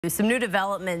Some new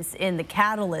developments in the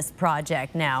Catalyst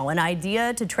project now, an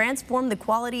idea to transform the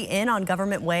Quality Inn on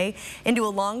Government Way into a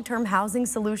long-term housing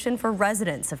solution for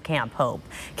residents of Camp Hope.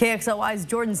 KXLY's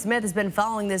Jordan Smith has been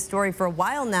following this story for a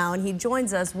while now, and he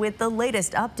joins us with the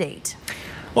latest update.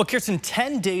 Well, Kirsten,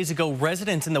 10 days ago,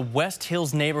 residents in the West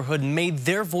Hills neighborhood made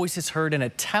their voices heard in a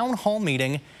town hall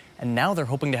meeting, and now they're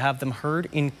hoping to have them heard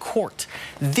in court.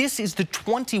 This is the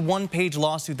 21-page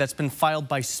lawsuit that's been filed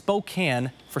by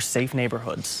Spokane for safe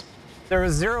neighborhoods. There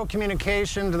was zero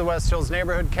communication to the West Hills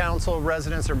Neighborhood Council,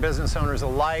 residents or business owners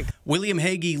alike. William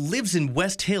Hagy lives in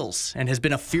West Hills and has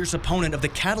been a fierce opponent of the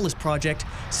Catalyst project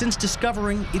since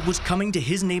discovering it was coming to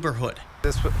his neighborhood.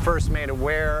 This was first made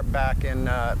aware back in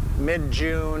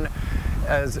mid-June,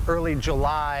 as early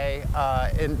July,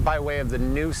 by way of the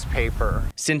newspaper.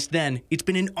 Since then, it's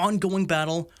been an ongoing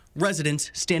battle,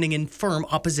 residents standing in firm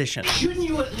opposition. Shouldn't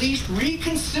you at least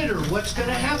reconsider what's going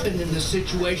to happen in this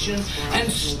situation and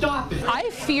stop it? I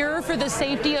fear for the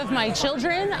safety of my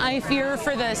children. I fear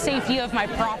for the safety of my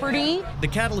property. The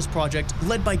Catalyst project,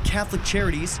 led by Catholic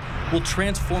Charities, will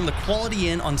transform the Quality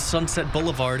Inn on Sunset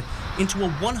Boulevard into a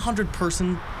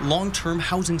 100-person, long-term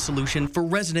housing solution for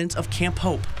residents of Camp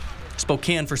Hope.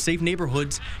 Spokane for Safe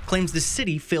Neighborhoods claims the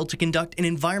city failed to conduct an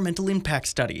environmental impact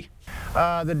study.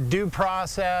 The due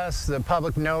process, the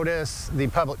public notice, the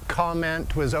public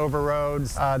comment was overrode.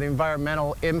 The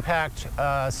environmental impact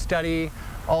study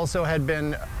also had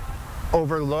been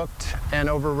overlooked and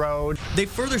overrode. They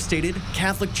further stated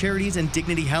Catholic Charities and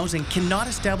Dignity Housing cannot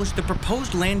establish the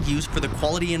proposed land use for the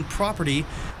Quality Inn property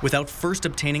without first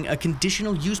obtaining a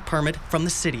conditional use permit from the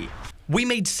city. We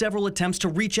made several attempts to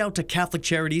reach out to Catholic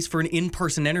Charities for an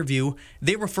in-person interview.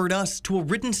 They referred us to a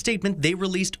written statement they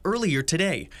released earlier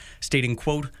today, stating,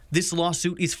 quote, "This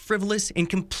lawsuit is frivolous and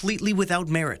completely without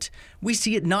merit. We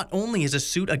see it not only as a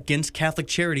suit against Catholic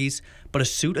Charities, but a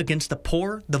suit against the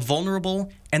poor, the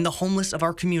vulnerable, and the homeless of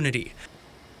our community."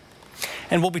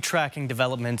 And we'll be tracking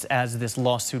developments as this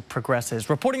lawsuit progresses.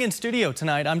 Reporting in studio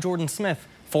tonight, I'm Jordan Smith,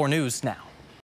 4 News Now.